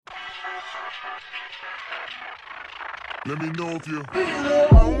Let me know if you.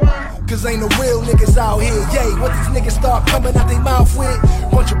 Cause ain't no real niggas out here, yay. What these niggas start coming out they mouth with?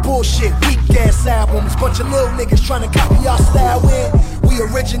 Bunch of bullshit, weak ass albums. Bunch of little niggas trying to copy our style in. We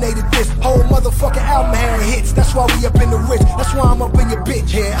originated this whole motherfucking album had hits. That's why we up in the Ritz. That's why I'm up in your bitch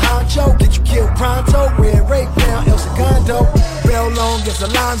head honcho. Get you killed pronto. Red Ray Brown, El Segundo. Bell long as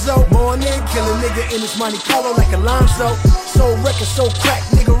Alonzo. Morning, kill a nigga in his Monte Carlo like Alonzo. So record, so crack,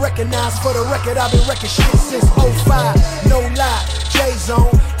 nigga recognize for the record. I've been wrecking shit since 05. No lie,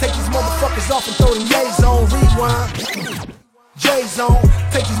 J-Zone. Take these motherfuckers off and throw them J's on. Rewind. J-Zone.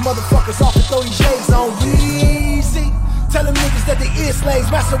 Take these motherfuckers off and throw these J's on. Easy. Tell them niggas that they is slaves.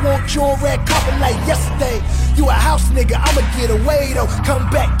 Master want you on red carpet like yesterday. You a house nigga, I'ma get away though. Come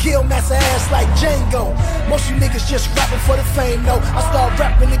back, kill Master ass like Django. Most you niggas just rapping for the fame though. I start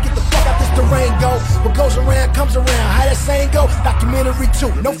rapping to get the fuck out this Durango. What goes around comes around, how that saying go? Documentary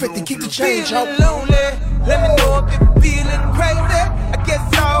too, no 50, keep the change, ho. Feeling lonely, let me know if you're feeling crazy. I guess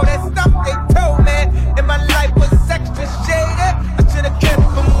all that stuff they told me in my life was extra shady. I should've kept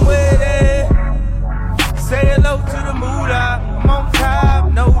them with it. Say hello to the moolah, I'm on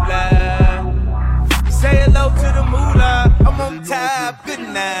top, no lie. Say hello to the moolah, I'm on top, good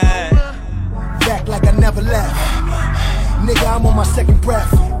night. Back like I never left. Nigga, I'm on my second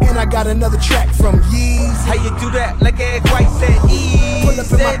breath. And I got another track from Yeezy. How you do that? Like Ed White said, easy. Pull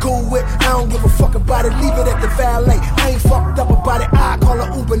up in my cool whip, I don't give a fuck about it. Leave it at the valet. I ain't fucked up about it. I call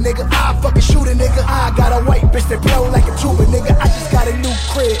her Uber, nigga. I fucking shoot a nigga. I got a white bitch that blow like a tuba, nigga. I just got a new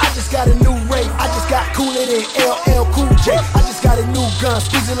crib. I just got a new rate. I just got cooler than LL Cool J. I just got a new gun,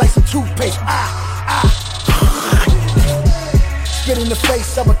 squeeze it like some toothpaste. Spit in the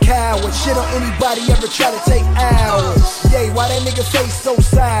face of a coward. Shit on anybody ever try to take hours. Yay, why that nigga face so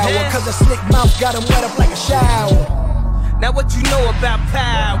sour? Cause a slick mouth got him wet up like a shower. Now what you know about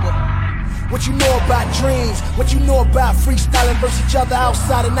power? What you know about dreams? What you know about freestyling versus each other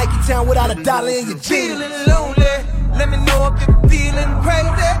outside of Nike Town without a dollar in your jeans? Feeling lonely, let me know if you're feeling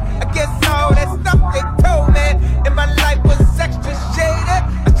crazy. I guess all that stuff they told me in my life was extra shady.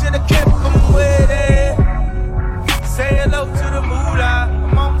 I should've kept them with it. Say hello to the moolah,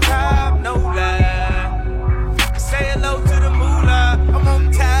 I'm on top, no lie. Say hello to the moolah, I'm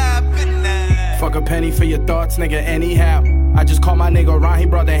on top, good night. Fuck a penny for your thoughts, nigga, anyhow. I just called my nigga Ron, he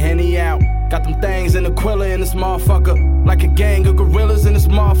brought the Henny out. Got them things in the Quilla in this motherfucker. Like a gang of gorillas in this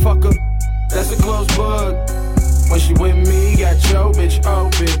motherfucker. That's a close book. When she with me, got your bitch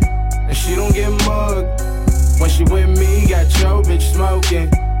open. And she don't get mugged. When she with me, got your bitch smoking.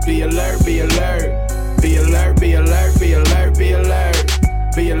 Be alert, be alert. Be alert, be alert, be alert, be alert.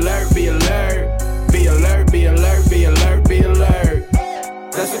 Be alert, be alert. Be alert, be alert, be alert, be alert.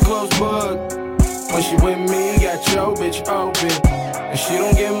 That's a close book. When she with me, got your bitch open. And she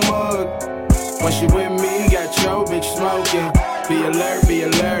don't get mugged. When she with me, got your bitch smoking. Be alert, be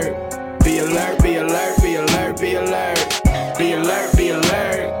alert. Be alert, be alert, be alert, be alert. Be alert, be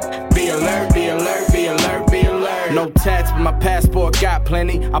alert. Be alert, be alert, be alert, be alert. No tats, but my passport got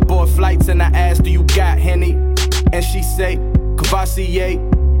plenty. I bought flights and I asked, do you got Henny? And she say, Cavassier.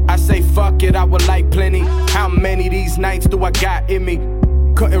 I say, fuck it, I would like plenty. How many these nights do I got in me?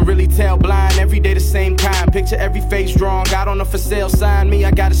 Couldn't really tell blind, every day the same kind. Picture every face drawn, got on a for sale sign. Me,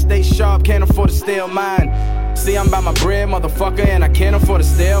 I gotta stay sharp, can't afford to steal mine. See, I'm by my bread, motherfucker, and I can't afford to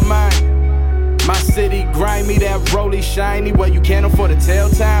steal mine. My city grimy, that rolly shiny, well, you can't afford to tell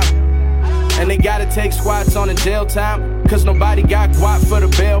time. And they gotta take squats on the jail time, cause nobody got guap for the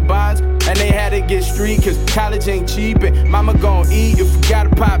bail bonds. And they had to get street, cause college ain't cheap. And mama gon' eat, if you gotta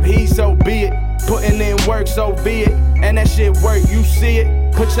pop heat, so be it. Putting in work, so be it. And that shit work, you see it.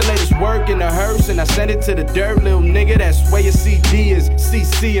 Put your latest work in the hearse and I send it to the dirt, little nigga. That's where your CD is,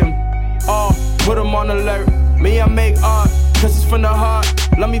 CC him. Put him on alert. Me, I make art, cause it's from the heart.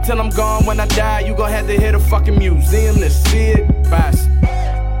 Let me till I'm gone when I die. You gon' have to hit a fucking museum to see it. Fast.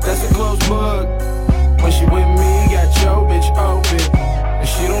 That's a close book. When she with me, got your bitch open. And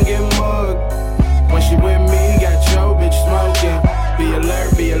she don't get mugged. When she with me, got your bitch smoking. Be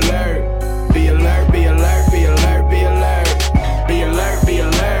alert, be alert. Be alert, be alert, be alert, be alert. Be alert, be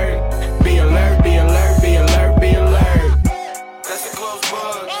alert. Be alert, be alert, be alert, be alert. That's a close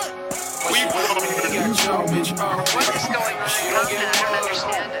book. When she with me, got your bitch open. What is going on? She don't get I don't mugged.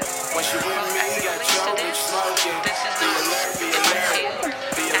 understand it. When she with me, got your bitch smoking. Be alert, be alert.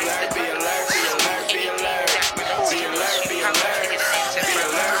 Be alert, be alert, be alert, be alert. Be alert, be alert. Be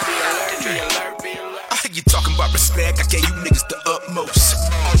alert, be alert, be alert, be alert. I hear you talking about respect. I gave you niggas the utmost.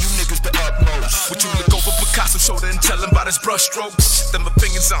 All you niggas the utmost. Would you look over Picasso's shoulder and tell him about his brush strokes? Them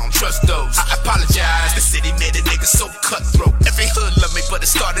opinions, I don't trust those. I apologize. The city made a nigga so cutthroat. Every hood love me, but it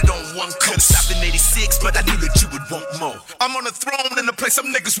started on one coast. Stopped in 86, but I knew that you would want more. I'm on a throne in a place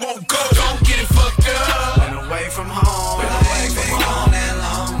some niggas won't go. Don't get it fucked up. Been away from home. Been away from home that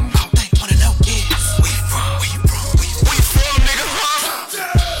long. All they wanna know is where you from, where you from, where you from, nigga, huh?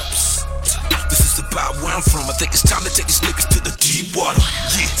 This is about where I'm from. I think it's time to take these niggas to the deep water.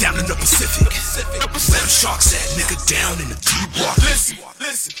 Yeah, down in the Pacific. Where them sharks at, nigga, down in the deep water. Listen.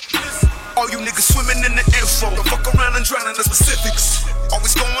 All you niggas swimming in the info. Don't fuck around and drown in the specifics.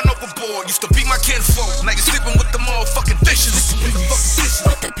 Always going overboard, used to be my kinfolk. Now you sleeping with the motherfucking fishes.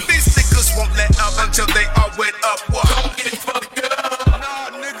 These niggas won't let up until they are wet up. What? Don't get it fucked up.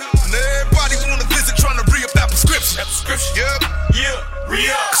 Nah, nigga. And everybody wanna visit trying to re-up that prescription. Yep. Yeah,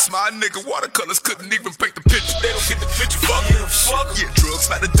 re-up. Cause my nigga watercolors couldn't even paint the picture. They don't get the picture. Fuck. Yeah, drugs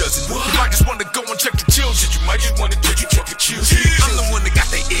like a dozen. You might just wanna go and check the children. You might just wanna check your children. I'm the one that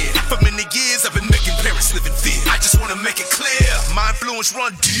got their ear. For many years I've been making parents live in fear. I just wanna make it clear. My influence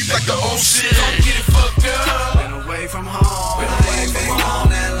run deep like the ocean. Don't get it fucked up. Been away from home. Been away from home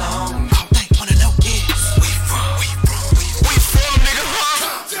that long. All they wanna know is where you from, where you from, where you from, nigga,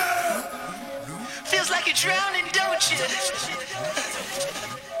 huh? Feels like you're drowning, don't you?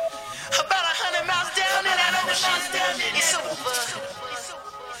 About 100 miles down in that ocean, it's over.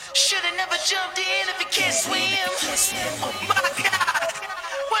 Should've never jumped in if you can't swim. Oh my God,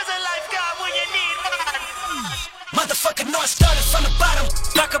 where's a lifeguard when you need one? Motherfucker, know I started from the bottom.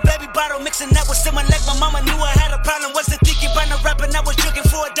 Rock a baby bottle, mixing that with someone like my mama knew I had a problem. Wasn't thinking about no rapping, I was looking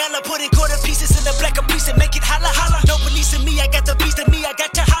for $1. Putting quarter pieces in the black of piece and make it holla holla. No police in me, I got the beast in me, I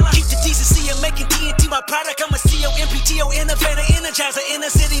got to holla. Keep the decency and making TNT my product. I'm a CO, MPTO, innovator, energizer. In the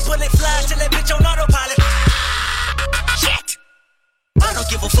city, bullet flies till that bitch on autopilot. Shit. I don't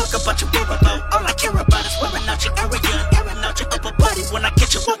give a fuck about your whereabouts. All I care about is wearing out your area, airing out your upper body when I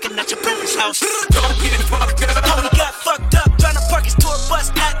get you walking out your parents' house. Don't get it fucked up. Homie got fucked up, trying to park his tour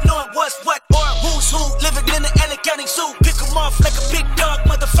bus, not knowing what's what or who's who. Living in the LA County Zoo, pick him off like a big dog,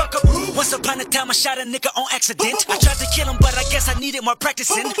 motherfucker. Once upon a time, I shot a nigga on accident. I tried to kill him, but I guess I needed more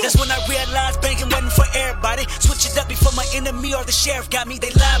practicing. That's when I realized banking wasn't for everybody. Switch it up before my enemy or the sheriff got me.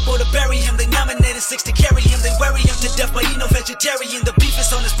 They liable to bury him, they nominated 6 to carry him. They worry him to death, but he no vegetarian. The beef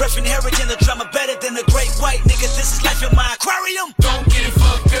is on his breath, inheriting the drama better than the great white nigga. This is life in my aquarium. Don't get it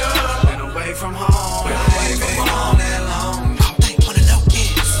fucked up. Been away from home. Been away from home that long. All they wanna know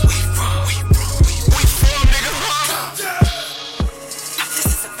is where you from, where you from, where you from, nigga, huh? This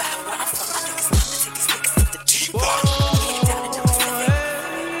is about where I'm from. I think it's time to take these niggas to the deep water. Down in the Pacific,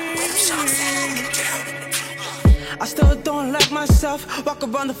 where them sharks at. I still don't like myself. Walk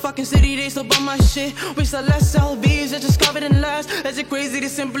around the fucking city, they still buy my shit. We sell less LVs, it's just covered in less. Is it crazy to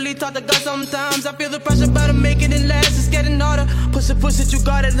simply talk to God sometimes? I feel the pressure, but I make it in less. It's getting harder. Push it, you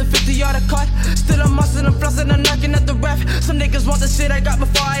got it. The 50-yard cut. Still I'm muscling and flossing, I'm knocking at the ref. Some niggas want the shit I got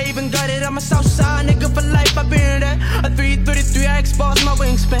before I even got it. I'm a Southside nigga for life, I've been there. A 333, I exposed my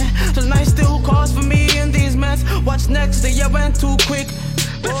wingspan. So nice still calls for me in these mess. What's next? The year went too quick.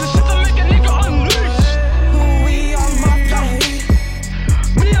 This is shit to make a nigga unleash. We on my plate.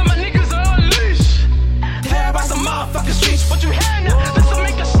 Me and my niggas are on leash. Terrorize the motherfucking streets. What you hear now? This will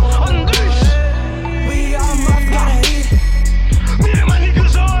make us unleash. We on my plate. Me and my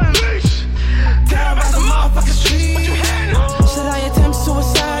niggas are on leash. Terrorize the motherfucking streets. What you hear now? Should I attempt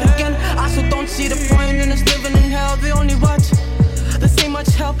suicide again? I still don't see the point in us living in hell. They only watch. This ain't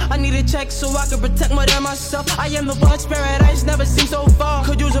much help. I need a check so I can protect more than myself. I am the watch, paradise never seems so far.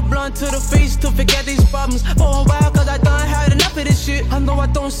 Could use a blunt to the face to forget these problems for a while, cause I done had enough of this shit. I know I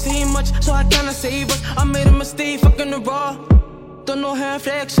don't see much, so I cannot save us. I made a mistake, fucking the raw. Don't know her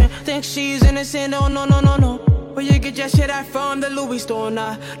inflection, think she's innocent, oh no, no, no, no. Where you get your shit out from, the Louis store,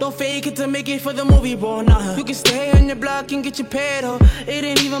 nah. Don't fake it to make it for the movie, bro, nah. You can stay on your block and get your paid, though. It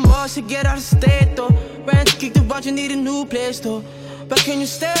ain't even boss to get out of state, though. Rent kicked the watch, you need a new place, though. But can you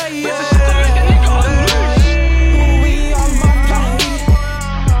stay? Yeah. This is shit to make a nigga unleash. We on my plate.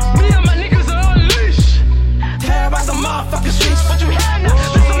 Me and my niggas are on leash. Terrorize the motherfucking streets. What you hear now?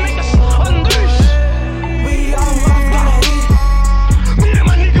 This will make us unleash. We on my plate. Me and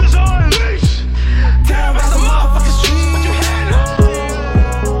my niggas are on leash. Terrorize the motherfucking streets. What you hear now?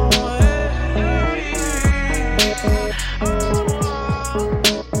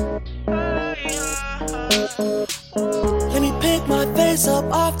 Let me pick my face up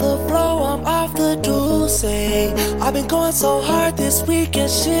off the floor, I'm off the deuce. I've been going so hard this week and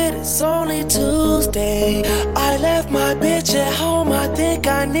shit, it's only Tuesday. I left my bitch at home, I think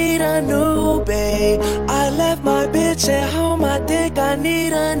I need a new babe. I left my bitch at home, I think I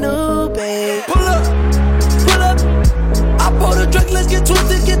need a new babe. Pull up, I pull the drink, let's get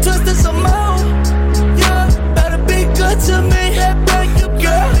twisted some more. Yeah, better be good to me, that bring you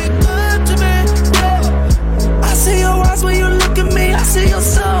girl.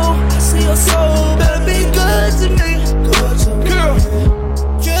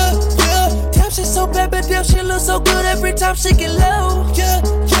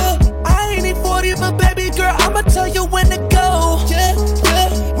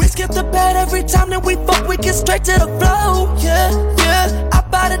 time that we fuck, we get straight to the flow. Yeah, yeah, I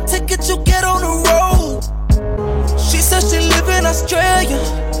buy the ticket, you get on the road. She said she live in Australia,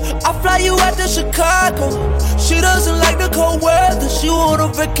 I fly you out to Chicago. She doesn't like the cold weather, she want a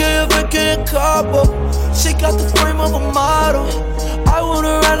vacay in Cabo. She got the frame of a model, I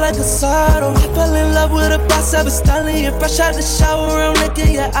wanna ride like a saddle. I fell in love with a 5'7" stallion, fresh out the shower, I'm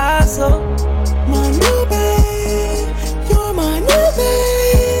licking your eyes up. My new babe, you're my new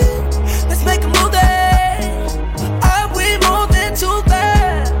babe. Let's make a move there. Are we moving too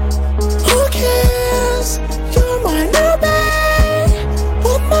fast? Who cares? You're my new babe.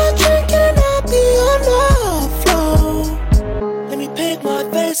 Put my drink and I'll be on the floor. Let me pick my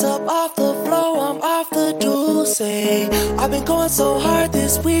face up off the floor, I'm off the Douce. I've been going so hard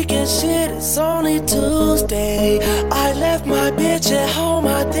this week and shit, it's only Tuesday. I left my bitch at home,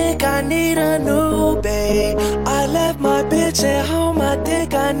 I think I need a new babe. I left my bitch at home, I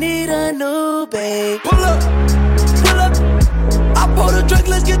think I need a new babe. Pull up, I pour the drink,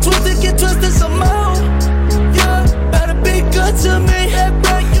 let's get twisted some more. Yeah, better be good to me, hey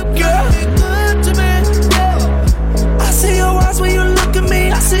baby, girl, be good to me. Yeah. I see your eyes when you look at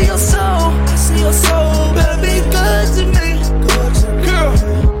me, I see your soul, better be good to me, girl.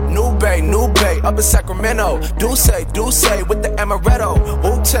 New Bay, up in Sacramento. Douce with the amaretto.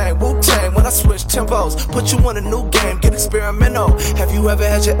 Wu-Tang, when I switch tempos. Put you on a new game, get experimental. Have you ever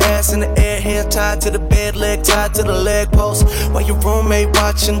had your ass in the air, hand tied to the bed, leg tied to the leg post? While your roommate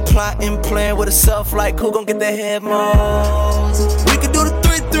watching, plotting, playing with herself like who gon' get the head most? We could do the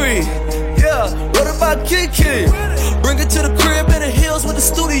 3-3, yeah, what about Kiki? Bring her to the crib in the hills with the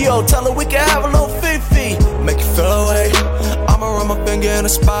studio. Tell her we can have a little fifi. Make you feel away. I'ma run my finger in a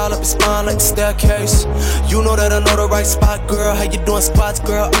spine up your spine like the staircase. You know that I know the right spot, girl. How you doing squats,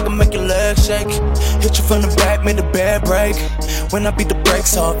 girl? I can make your legs shake. Hit you from the back, make the bed break. When I beat the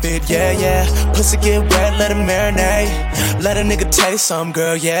brakes off it, yeah. Pussy get wet, let it marinate. Let a nigga taste some,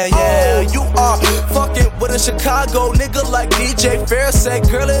 girl, yeah. Oh, you are fucking with a Chicago nigga like DJ Fair say.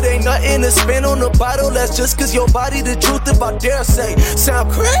 Girl, it ain't nothing to spin on the bottle. That's just cause your body the truth if I dare say.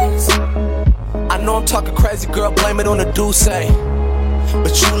 Sound crazy? I know I'm talking crazy, girl, blame it on the Douce.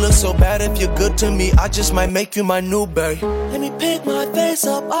 But you look so bad if you're good to me, I just might make you my new babe. Let me pick my face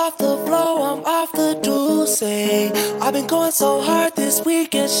up off the floor, I'm off the Douce. I've been going so hard this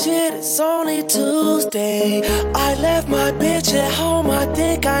week and shit, it's only Tuesday. I left my bitch at home, I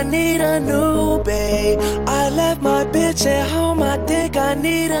think I need a new babe. I left my bitch at home, I think I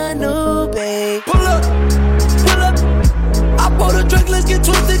need a new babe. Pull up, I pour the drink, let's get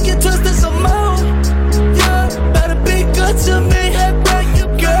twisted some more. Yeah, better be good to me, hey baby,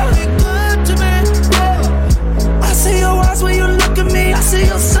 girl, be good to me. Yeah. I see your eyes when you look at me, I see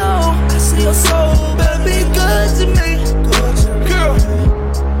your soul, better be good to me, girl.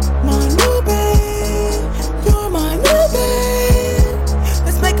 My new babe, you're my new babe.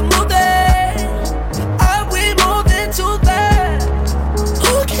 Let's make a move there. Are we moving too fast?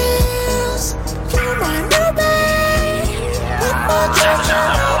 Who cares? You're my new babe.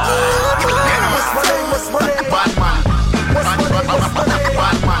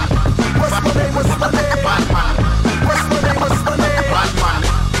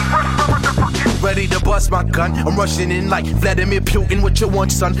 Ready to bust my gun, I'm rushing in like Vladimir Putin. What you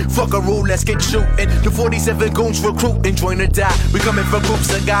want, son? Fuck a rule, let's get shooting. The 47 goons recruiting, join or die. We coming from groups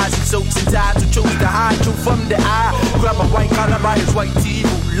of guys in suits and ties who choose to hide truth from the eye. Grab a white collar by his white tee,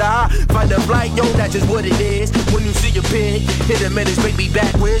 lie. Find a flight, yo, that's just what it is. When you see a pig, hit him and his baby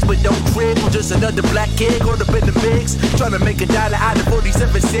backwards, but don't crib. I'm just another black kid caught up in the mix, trying to make $1 out of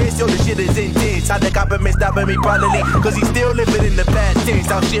 47 cents. Yo, the shit is intense. How the government stopping me probably, cause he still living in the past tense.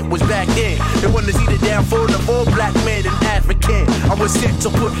 How shit was back then. They want to see the downfall of all black men and African. I was sent to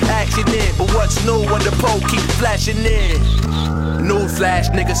put action in, but what's new when the pole keep flashing in? News flash,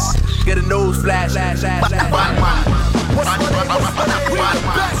 niggas. Get a nose flash.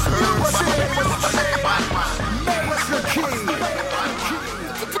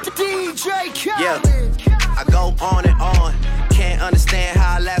 DJ Khaled. Yeah, I go on and on. Can't understand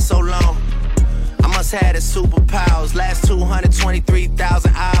how I last so long. I must have the superpowers. Last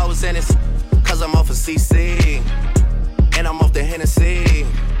 223,000 hours, and it's cause I'm off of CC. And I'm off the Hennessy.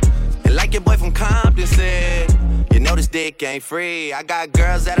 And like your boy from Compton said, you know this dick ain't free. I got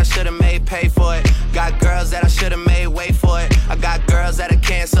girls that I should've made pay for it. Got girls that I should've made wait for it. I got girls that'll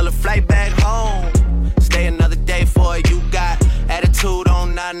cancel a flight back home. Stay another day for it. You got attitude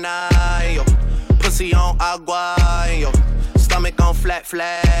on nana, yo. Pussy on agua, yo. Stomach on flat,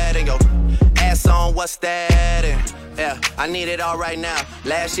 and yo. Ass on what's that, and Yeah, I need it all right now.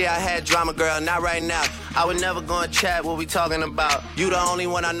 Last year I had drama, girl, not right now. I would never go and chat what we talking about. You the only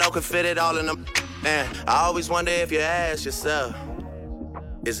one I know could fit it all in them. Man, I always wonder if you ask yourself,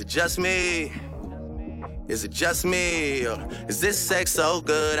 is it just me? Is it just me? Or is this sex so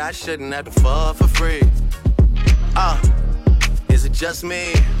good I shouldn't have to fuck for free? Is it just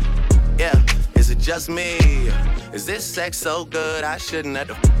me? Yeah, is it just me? Is this sex so good I shouldn't have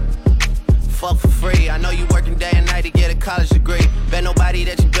to fuck for free? I know you working day and night to get a college degree. Bet nobody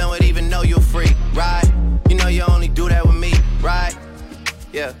that you been with even know you're free, right? You know you only do that with me, right?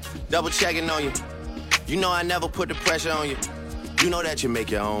 Yeah, double checking on you. You know I never put the pressure on you. You know that you make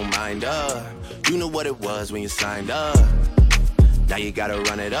your own mind up. You knew what it was when you signed up. Now you gotta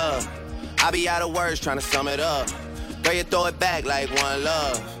run it up. I be out of words trying to sum it up. Girl, you throw it back like one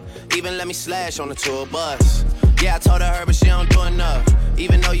love. Even let me slash on the tour bus. Yeah, I told her, but she don't do enough.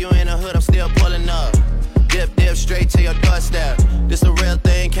 Even though you in the hood, I'm still pulling up. Dip, straight to your doorstep. This the real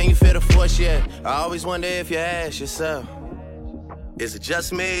thing, can you feel the force yet? I always wonder if you ask yourself, is it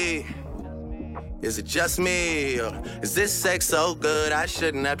just me? Is it just me? Or is this sex so good I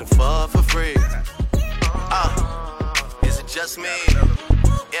shouldn't have to fuck for free? Is it just me?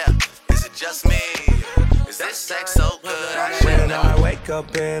 Yeah, is it just me? Is this sex so good I shouldn't have to... When I wake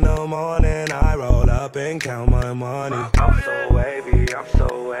up in the morning, I roll up and count my money. I'm so wavy, I'm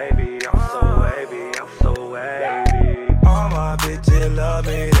so wavy, I'm so wavy, I'm so wavy. All my bitches love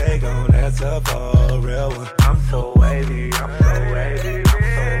me, they gon' answer for a real one. I'm so wavy, I'm so wavy, I'm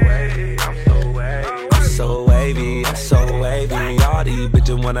so wavy, I'm so wavy. I'm so wavy, I'm so wavy. All these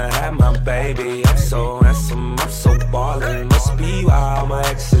bitches wanna have my baby. I'm so handsome, I'm so ballin'. Must be why all my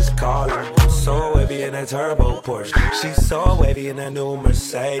exes callin'. I'm so wavy in that turbo Porsche. She's so wavy in that new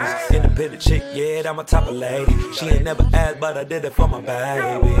Mercedes. Independent chick, yeah, I'm a type of lady. She ain't never asked, but I did it for my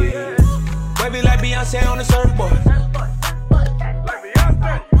baby. Wavy like Beyonce on the surfboard.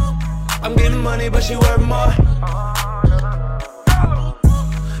 I'm getting money, but she worth more.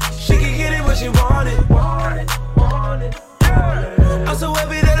 She can get it when she want it. I'm so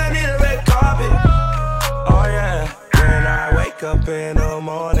wavy that I need a red carpet. Oh yeah. When I wake up in the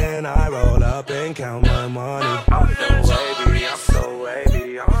morning, I roll up and count my money. I'm so wavy, I'm so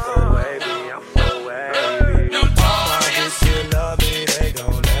wavy, I'm so wavy, I'm so wavy. All my bitches love me, they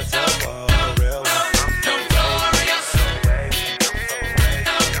gon' dance up for a real one. I'm so wavy, I'm so wavy,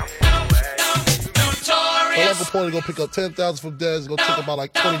 I'm so wavy. Uncle Porter gonna pick up 10,000 from Dez, gonna take about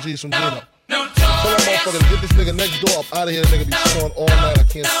like 20 G's from Gino. Tell that motherfucker to get this nigga next door up out of here. Nigga be snoring all night, I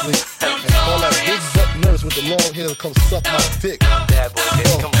can't sleep. And call that big butt nurse with the long hair to come suck my dick. Bad boy,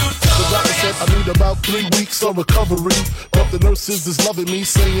 come on. The doctor said I need about 3 weeks of recovery. But the nurses is loving me,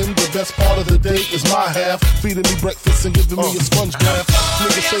 saying the best part of the day is my half. Feeding me breakfast and giving me a sponge bath.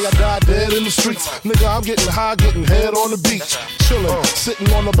 Niggas say I died dead in the streets. Nigga, I'm getting high, getting head on the beach. Chillin', sitting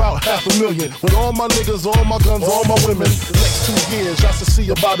on about $500,000. With all my niggas, all my guns, all my women. The next 2 years, I should see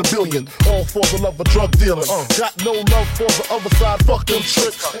about $1 billion. All for the love of drug dealing. Got no love for the other side, fuck them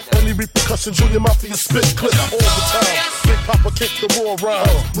tricks. Any repercussions, Junior Mafia spit clip all the time. Big Papa kick the raw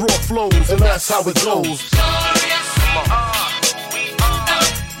rhymes, raw flows, and that's how it goes.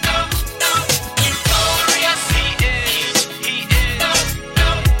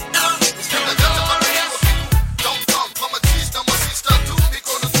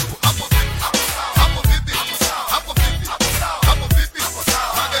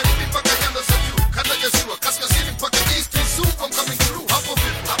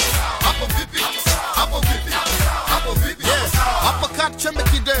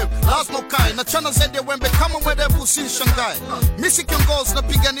 Nachana zaidi ya wembe kama mwerevu usinishangae. Misi kiongozi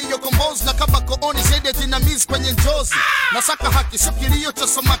napigania hiyo kombozi na kama kooni zaidi ya jinamizi kwenye njozi. Nasaka haki sio kilio cha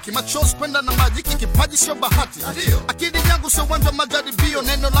samaki, machozi kwenda na maji, kipaji sio bahati. Akili yangu sio uwanja wa majaribio,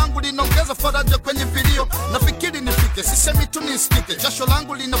 neno langu linaongeza faraja kwenye video. Nafikiri nifike, sisemi tu nisikike, jasho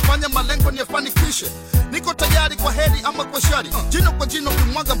langu linafanya malengo niyafanikishe. Niko tayari kwa heri ama kwa shari, jino kwa jino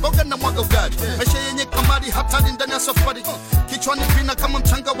kumwaga mboga na mwaga ugali. Maisha yenye kamari hatari ndani ya safari, kichwani vina kama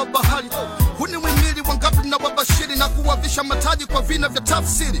mchanga wa bahari. Huni mwimili wangapi na wabashiri na kuwavisha mataji kwa vina vya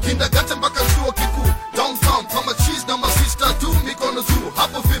tafsiri. Kindergarten mpaka chuo kikuu, downtown kama cheese na masista tu mikono juu.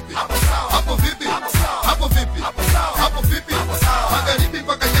 Hapo vipi? Hapo vipi? Hapo vipi? Hapo vipi? Magharibi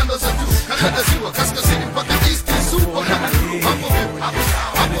mpaka nyanda za juu, Canada ziwa kaskazini mpaka east super kama hapo vipi?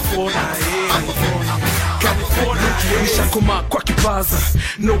 Hapo vipi? Hapo vipi? Nishakoma kwa kipaza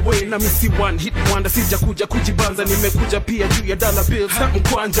no way na misi one hit wonder. Sija kuja kujibanza, nimekuja pia juu ya dollar bills na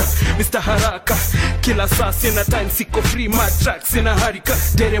mkwanja. Mr. Haraka kila saa sina time, siko free, mad tracks sina harika.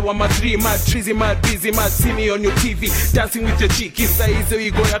 Dere wa madri, mad trizy, mad busy, mad see me on your TV dancing with your cheeky. Saizo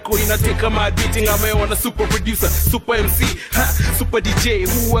ego yako inateka mad beating. I'm a super producer, super MC, super DJ.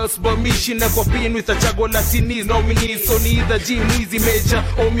 Who else but me? She never been with a Jago Latinese nominees. So neither G Mwizi Major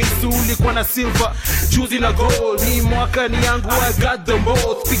or Misuli kwa na silver, juzi na gold. Ni mwaka ni yangu, I got them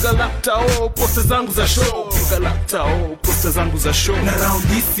both. Piga lapta oh, posta zangu za show. Piga lapta oh, posta zangu za show. Na round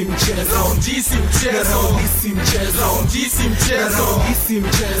isi mchezo, round isi mchezo, round isi mchezo, round isi mchezo, round isi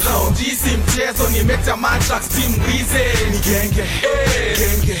mchezo, round isi mchezo. Nimeta matrax team Wize. Ni genge,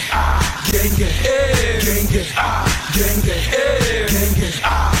 genge, genge, genge, genge, genge,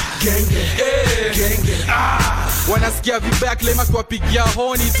 genge, genge. Wanasikia vibaya klema kuwapigia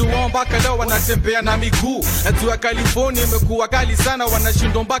honi. Tuwa mpaka leo wanatembea na miguu. Na tuwa California imekuwa kali sana,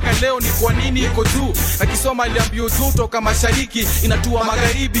 wanashindwa mpaka leo ni kwa nini iko tu. Na Kisoma iliambio tu toka mashariki inatua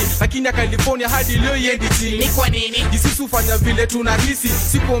magharibi, lakini ya California hadi leo yendi chini. Ni kwa nini? Jisisi ufanya vile tunahisi,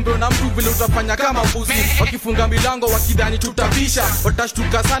 sikuombe na mtu vile utafanya kama mbuzi. Wakifunga milango wakidhani tutabisha,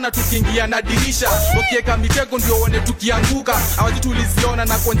 watashtuka sana tukiingia na dirisha. Wakieka mitego ndio one tukianguka, hawaji tuliziona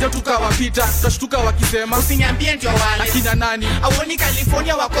na kwa njia tukawapita. Tutashtuka wakisema usiniambie ndio wale akina nani awoni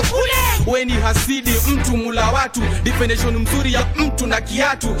California wako kule. We ni hasidi mtu mula watu, definition mzuri ya mtu na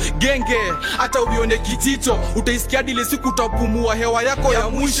kiatu. Genge hata ubione kijito, utaisikia dile siku utapumua hewa yako ya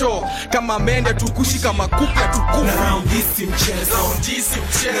mwisho. Kama mende tukushika makupa tukufu. Na round isi mchezo, round isi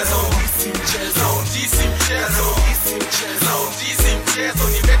mchezo, round isi mchezo, round isi mchezo, round isi mchezo, round isi mchezo.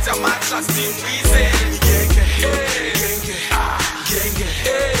 Nimeta matrax team Wize. Ni genge, genge, genge, genge,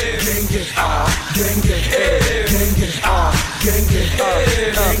 genge, genge, genge,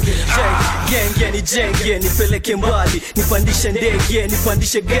 genge ni jenge, nipeleke mbali, nipandishe ndege,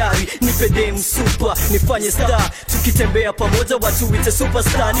 nipandishe gari, nipe dem super, nifanye star, tukitembea pamoja watu wite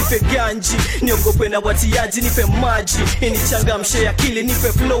superstar. Nipe ganji, niogope na watiaji, nipe maji, inichangamshe akili,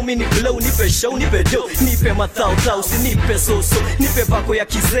 nipe flow, mini glow, nipe show, nipe do, nipe mathau, nipe soso, nipe pako ya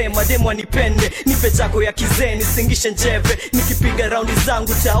kizee, mademu wanipende, nipe chako ya kizee, nisingishe njeve, nikipiga raundi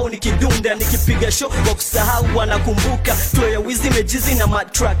zangu tao, nikidunda, nikipiga show, wakusahau wanakumbuka, tuwe ya Wizi mejizi na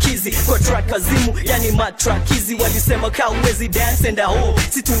matrakizi, kwa track kazimu, yani matrakizi. Walisema kawezi dance and home,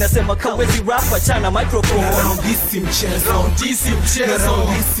 si tunasema kawezi rap, achana microphone. Na round isi mchezo, round isi mchezo, round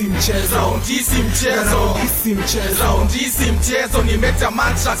isi mchezo, round isi mchezo, round isi mchezo, round isi mchezo. Nimeta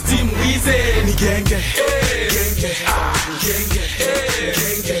matrax team Wize. Ni genge, genge, genge, genge,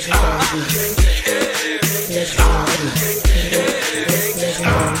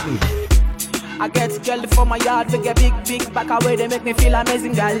 I get girl from my yard, they get big back away, they make me feel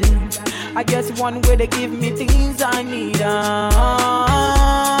amazing, girl. I guess one way they give me things I need. I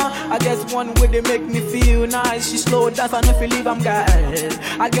guess one way they make me feel nice. She slow dance and if you leave, I'm girl.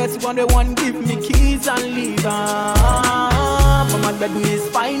 I guess one way one give me keys and leave. But my bed is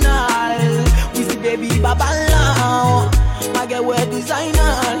final. We see baby baba now. I get wear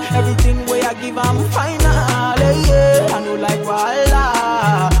designer. Everything way I give, I'm final. Yeah, I know like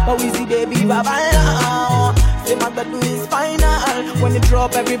voila. But we see baby baba now. Say my bed is final. When it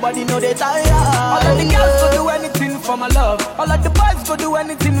drop, everybody know they tired. All of the girls go do anything for my love. All of the boys go do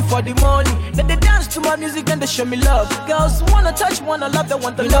anything for the money. Then they dance to my music and they show me love. Girls wanna touch, wanna love, they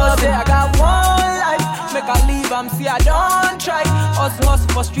want to love. Say I got one life, make I leave, see I don't try. Us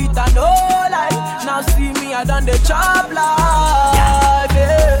for street and no life. Now see me, I done the chop life.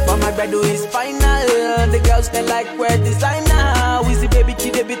 Yeah. But my bed is final. The girls they like wear designer. We see baby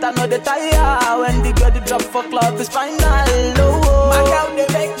kid, they beat another tire. When the girl they drop for club is final. Oh. My girl they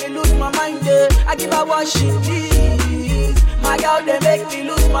make me lose my mind. I give her what she needs. My girl they make me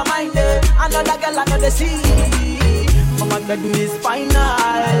lose my mind. Another girl another see. But my bed is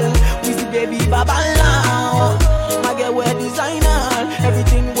final. We see baby baba now. My girl wear designer.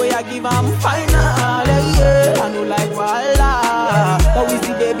 Everything way I give I'm final. Yeah, I know like voila. But we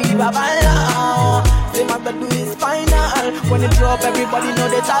see baby baba now. Say my bed is final. When it drop, everybody know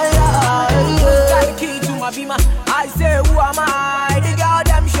they tired. Got the key to my beamer. I say who am I? The girl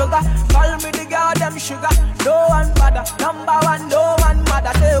them sugar. Call me the girl them sugar. No one bother. Number one, no one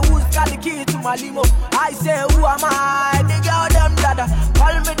matter. Say who's got the key to my limo? I say who am I? The girl them dada.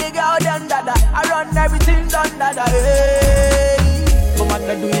 Call me the girl them dada. I run everything done dada. Hey. But my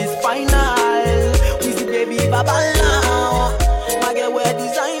bed is final. We see baby baba now. My girl wear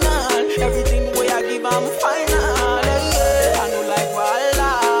designer. Everything way I give I'm final. Yeah, I know like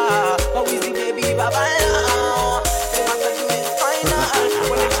voila. But we see baby baba now. Say my bed is final.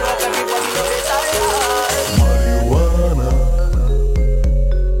 When it drop everybody know they tired. Marijuana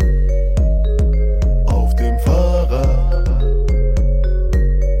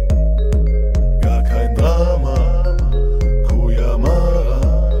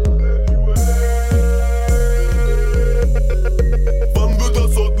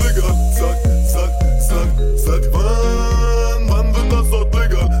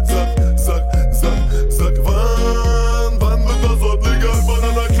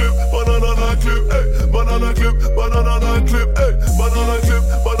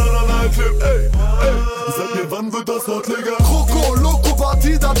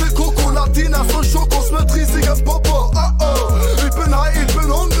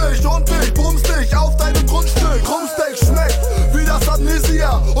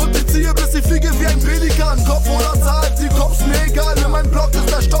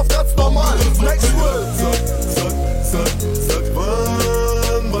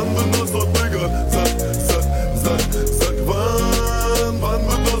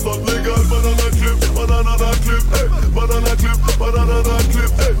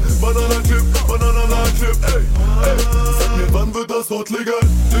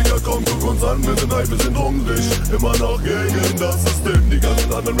wir sind hungrig, immer noch gegen das System. Die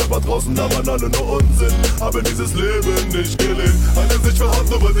ganzen anderen Rapper draußen labern alle nur Unsinn, haben dieses Leben nicht gelebt. Alle sich verhauen,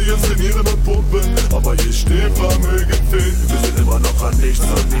 nur weil sie inszenieren und pumpen, aber hier steht Vermögen fehlt. Wir sind immer noch an nichts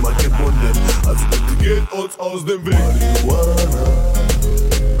und niemand gebunden, also bitte geht uns aus dem Weg. Marihuana,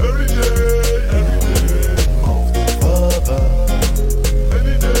 every day, auf dem Fahrrad.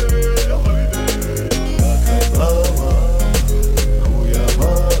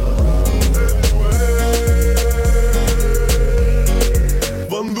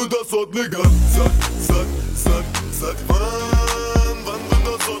 Wann wird das dort legal? Sag, wann wird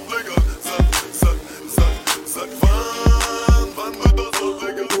das dort legal? Sag, wann wird das dort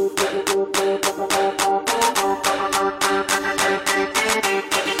legal?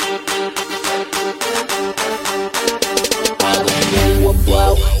 I don't know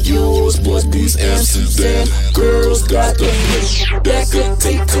about yours, but these Amsterdam girls got the bitch that could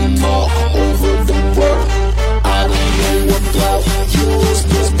take them all over the world. I don't know about yours,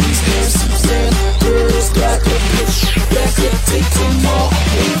 but these Amsterdam girls got the bitch that could take them all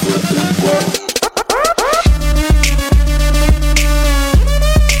over the world.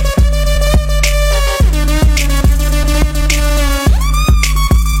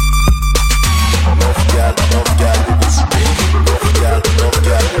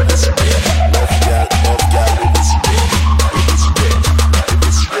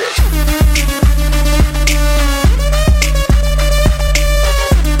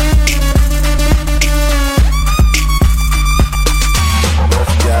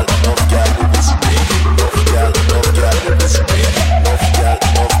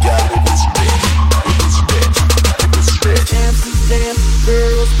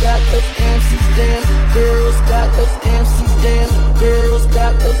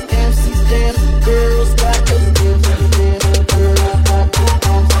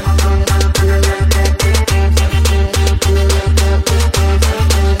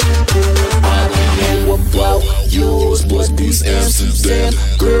 Amsterdam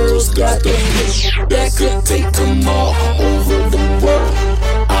girls got the bitch that could take them all.